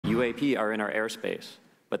UAP are in our airspace,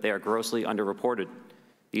 but they are grossly underreported.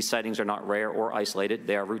 These sightings are not rare or isolated,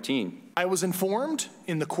 they are routine. I was informed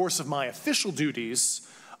in the course of my official duties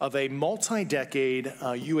of a multi-decade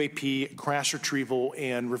UAP crash retrieval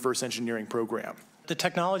and reverse engineering program. The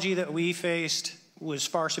technology that we faced was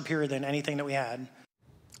far superior than anything that we had.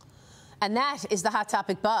 And that is the Hot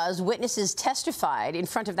Topic Buzz. Witnesses testified in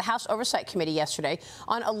front of the House Oversight Committee yesterday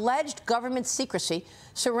on alleged government secrecy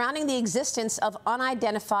surrounding the existence of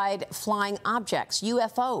unidentified flying objects,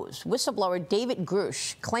 UFOs. Whistleblower David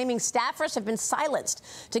Grush claiming staffers have been silenced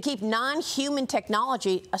to keep non-human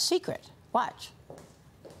technology a secret. Watch.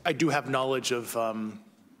 I do have knowledge of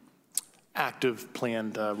active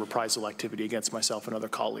planned reprisal activity against myself and other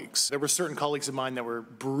colleagues. There were certain colleagues of mine that were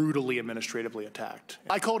brutally administratively attacked.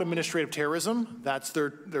 I call it administrative terrorism. That's their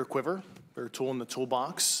quiver, their tool in the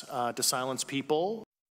toolbox to silence people.